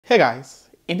Hey guys,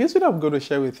 in this video I'm going to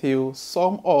share with you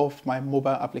some of my mobile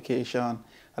application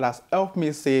that has helped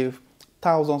me save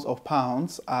thousands of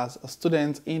pounds as a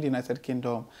student in the United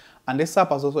Kingdom, and this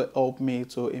app has also helped me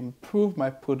to improve my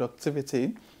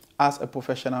productivity as a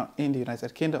professional in the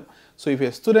United Kingdom. So if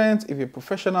you're a student, if you're a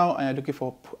professional and you're looking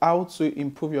for how to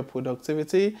improve your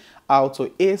productivity, how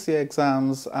to ace your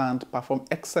exams and perform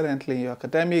excellently in your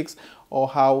academics, or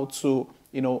how to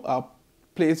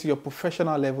place your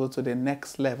professional level to the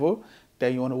next level,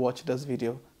 then you want to watch this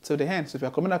video till the end. So if you're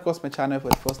coming across my channel for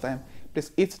the first time,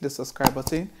 please hit the subscribe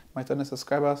button. My returning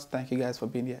subscribers, thank you guys for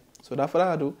being here. So without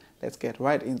further ado, let's get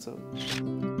right into it.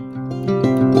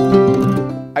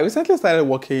 I recently started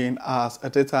working as a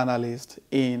data analyst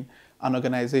in an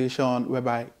organization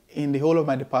whereby in the whole of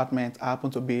my department, I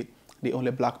happen to be the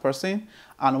only black person.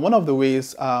 And one of the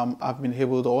ways I've been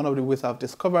able to, or one of the ways I've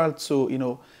discovered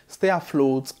to, stay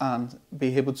afloat and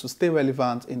be able to stay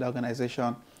relevant in the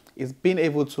organization is being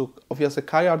able to obviously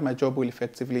carry out my job really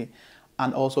effectively,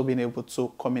 and also being able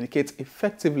to communicate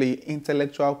effectively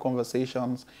intellectual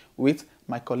conversations with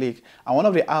my colleague. And one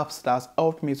of the apps that's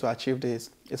helped me to achieve this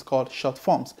is called Short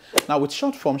Forms. Now with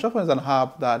Short Forms is an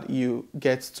app that you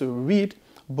get to read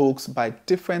books by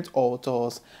different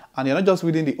authors, and you're not just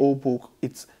reading the whole book,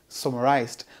 it's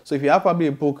summarized. So if you have probably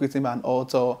a book written by an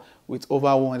author with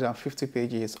over 150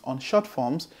 pages, on Short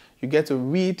Forms you get to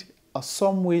read a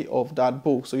summary of that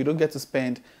book, so you don't get to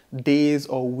spend days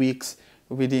or weeks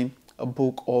reading a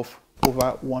book of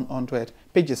over 100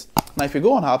 pages. Now if you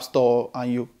go on App Store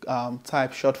and you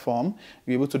type Short Form,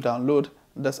 you're able to download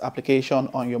this application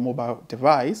on your mobile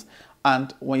device,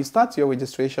 and when you start your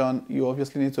registration, you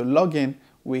obviously need to log in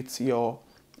with your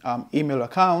email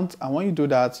account, and when you do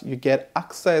that, you get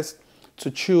access to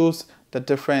choose the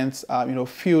different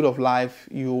field of life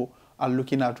you are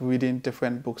looking at reading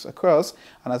different books across.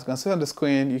 And as you can see on the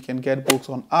screen, you can get books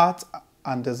on art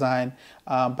and design,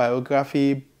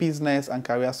 biography, business and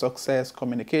career success,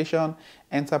 communication,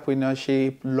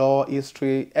 entrepreneurship, law,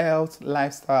 history, health,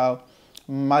 lifestyle,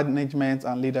 management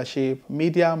and leadership,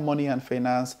 media, money and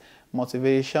finance,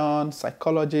 motivation,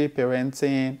 psychology,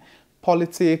 parenting,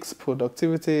 politics,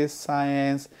 productivity,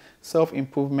 science,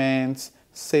 self-improvement,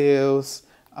 sales,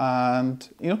 and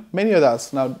many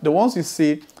others. Now the ones you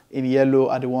see in yellow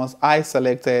are the ones I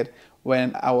selected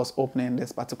when I was opening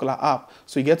this particular app.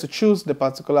 So you get to choose the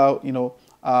particular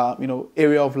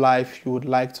area of life you would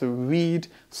like to read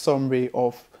summary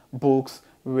of books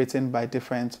written by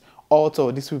different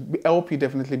authors. This will help you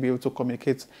definitely be able to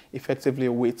communicate effectively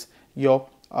with your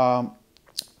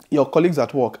colleagues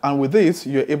at work, and with this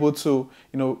you're able to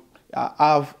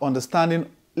have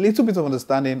little bit of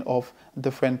understanding of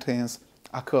different things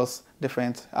across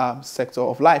different sector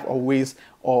of life, or ways,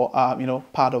 or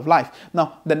part of life.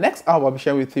 Now the next app I'll be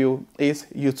sharing with you is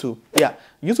YouTube. Yeah,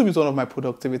 YouTube is one of my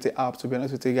productivity apps, to be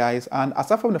honest with you guys. And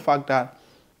aside from the fact that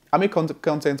I'm a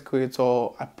content creator,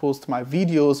 I post my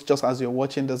videos just as you're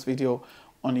watching this video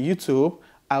on YouTube,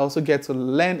 I also get to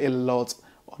learn a lot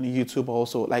on YouTube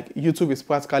also. Like, YouTube is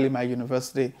practically my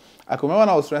university. I can remember when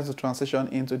I was trying to transition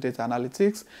into data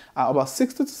analytics, about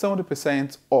 60 to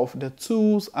 70% of the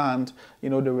tools and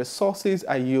the resources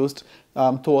I used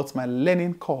towards my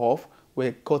learning curve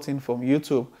were gotten from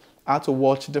YouTube. I had to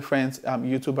watch different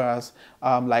YouTubers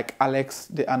like Alex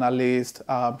the Analyst,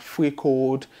 Free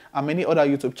Code, and many other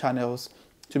YouTube channels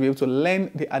to be able to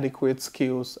learn the adequate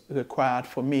skills required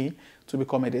for me to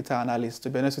become a data analyst. To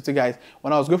be honest with you guys,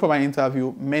 when I was going for my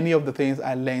interview, many of the things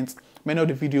I learned, many of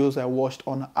the videos I watched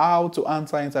on how to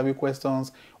answer interview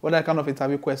questions, what kind of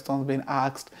interview questions being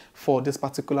asked for this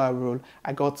particular role,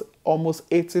 I got almost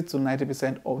 80 to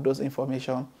 90% of those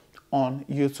information on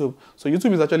YouTube. So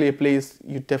YouTube is actually a place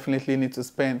you definitely need to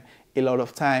spend a lot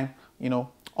of time,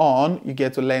 on. You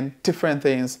get to learn different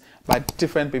things by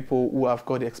different people who have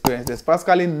got the experience. There's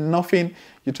practically nothing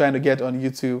you're trying to get on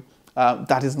YouTube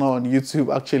that is not on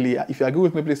YouTube. Actually, if you agree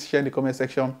with me, please share in the comment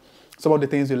section some of the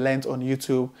things you learned on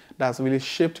YouTube that's really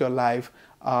shaped your life.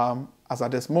 As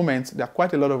at this moment, there are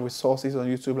quite a lot of resources on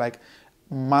YouTube, like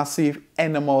massive,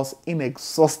 enormous,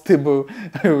 inexhaustible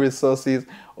resources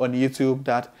on YouTube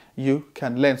that you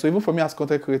can learn. So even for me as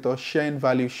content creator, sharing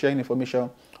value, sharing information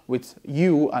with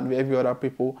you and every other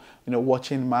people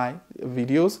watching my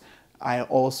videos, I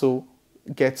also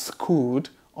get schooled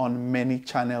on many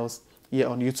channels here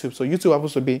on YouTube. So YouTube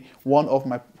happens to be one of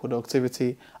my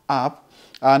productivity app.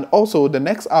 And also the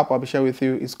next app I'll be sharing with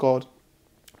you is called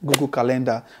Google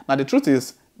Calendar. Now the truth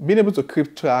is, being able to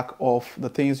keep track of the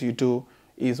things you do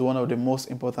is one of the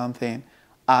most important things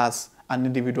as an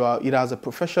individual, either as a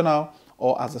professional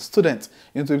or as a student.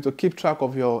 You need to be able to keep track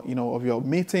of your, of your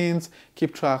meetings,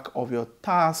 keep track of your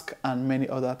task, and many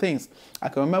other things. I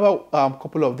can remember a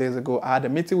couple of days ago, I had a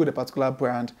meeting with a particular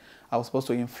brand I was supposed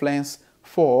to influence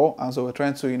for, and so we're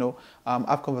trying to,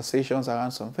 have conversations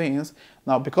around some things.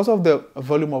 Now, because of the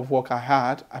volume of work I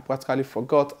had, I practically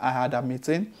forgot I had a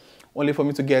meeting, only for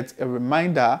me to get a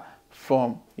reminder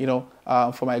from,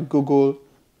 from my Google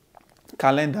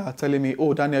calendar telling me,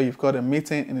 oh, Daniel, you've got a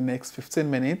meeting in the next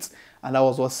 15 minutes. And that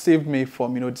was what saved me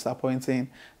from, disappointing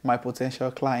my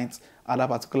potential clients at that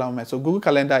particular moment. So Google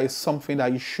Calendar is something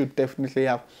that you should definitely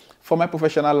have. For my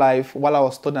professional life, while I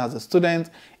was studying as a student,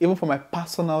 even for my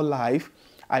personal life,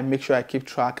 I make sure I keep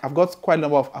track. I've got quite a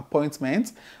number of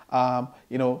appointments,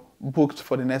 booked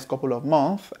for the next couple of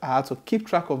months. I had to keep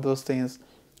track of those things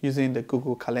using the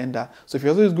Google Calendar. So if you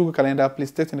also use Google Calendar, please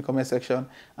state in the comment section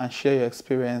and share your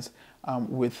experience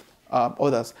with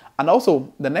others. And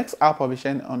also, the next app I'll be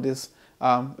sharing on this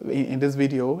in this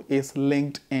video is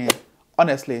LinkedIn.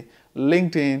 Honestly,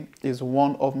 LinkedIn is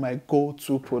one of my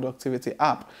go-to productivity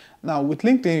app. Now, with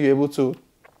LinkedIn, you're able to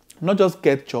not just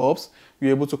get jobs,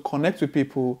 you're able to connect with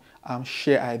people,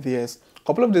 share ideas. A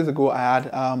couple of days ago, I had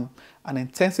an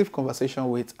intensive conversation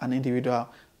with an individual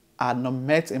I had not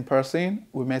met in person.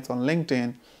 We met on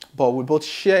LinkedIn, but we both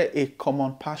share a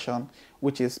common passion,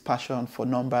 which is passion for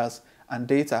numbers and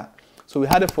data. So we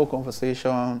had a full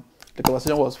conversation. The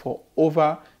conversation was for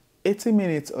over 80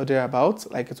 minutes or thereabouts.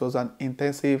 Like, it was an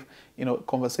intensive,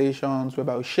 conversations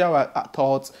whereby we share our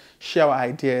thoughts, share our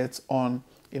ideas on,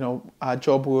 our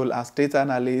job role as data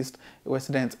analyst,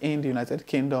 resident in the United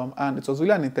Kingdom. And it was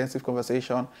really an intensive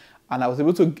conversation. And I was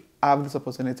able to have this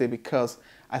opportunity because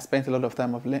I spent a lot of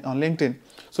time on LinkedIn.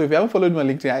 So if you haven't followed me on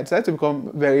LinkedIn, I decided to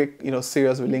become very,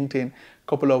 serious with LinkedIn a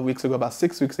couple of weeks ago, about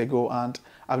 6 weeks ago. And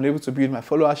I've been able to build my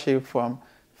followership from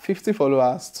 50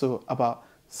 followers to about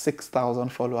 6,000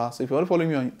 followers. So if you want to follow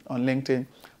me on LinkedIn,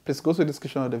 please go to the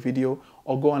description of the video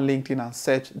or go on LinkedIn and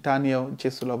search Daniel J.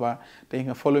 Sulova. Then you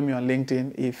can follow me on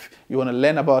LinkedIn if you want to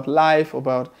learn about life,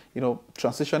 about,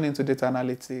 transitioning into data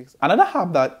analytics. Another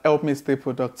app that helped me stay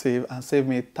productive and save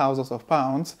me thousands of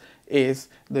pounds is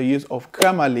the use of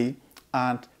Grammarly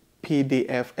and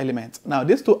PDF Elements. Now,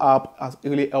 these two apps has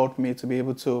really helped me to be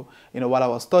able to, while I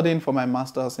was studying for my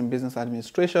master's in business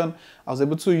administration, I was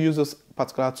able to use those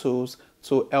particular tools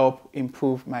to help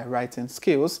improve my writing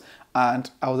skills. And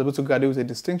I was able to graduate with a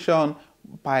distinction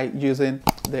by using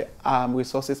the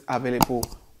resources available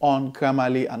on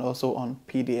Grammarly and also on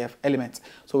PDF Elements.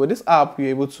 So with this app, you're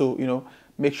able to,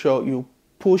 make sure you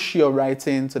push your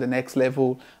writing to the next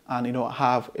level and,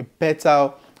 have a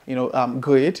better,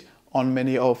 grade on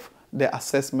many of the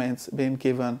assessments being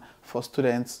given for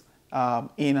students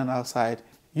in and outside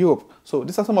Europe. So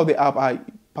these are some of the apps I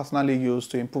personally use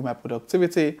to improve my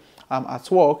productivity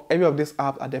at work. Every of these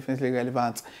apps are definitely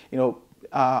relevant.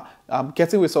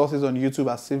 Getting resources on YouTube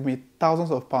has saved me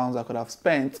thousands of pounds I could have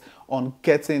spent on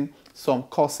getting some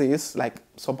courses. Like,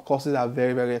 some courses are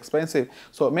very, very expensive.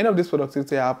 So many of these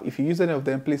productivity apps, if you use any of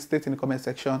them, please state in the comment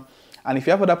section. And if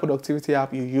you have other productivity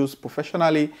app you use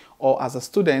professionally or as a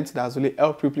student that has really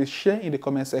helped you, please share in the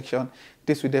comment section.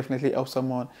 This will definitely help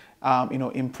someone,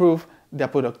 improve their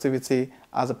productivity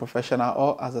as a professional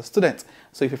or as a student.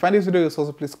 So if you find this video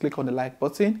useful, please click on the like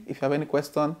button. If you have any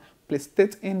question, please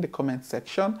state in the comment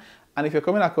section. And if you're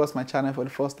coming across my channel for the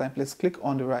first time, please click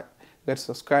on the red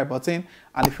subscribe button.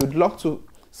 And if you'd like to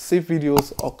see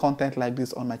videos or content like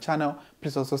this on my channel,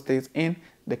 please also state in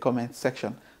the comment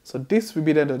section. So this will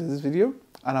be the end of this video,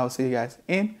 and I'll see you guys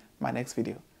in my next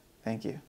video. Thank you.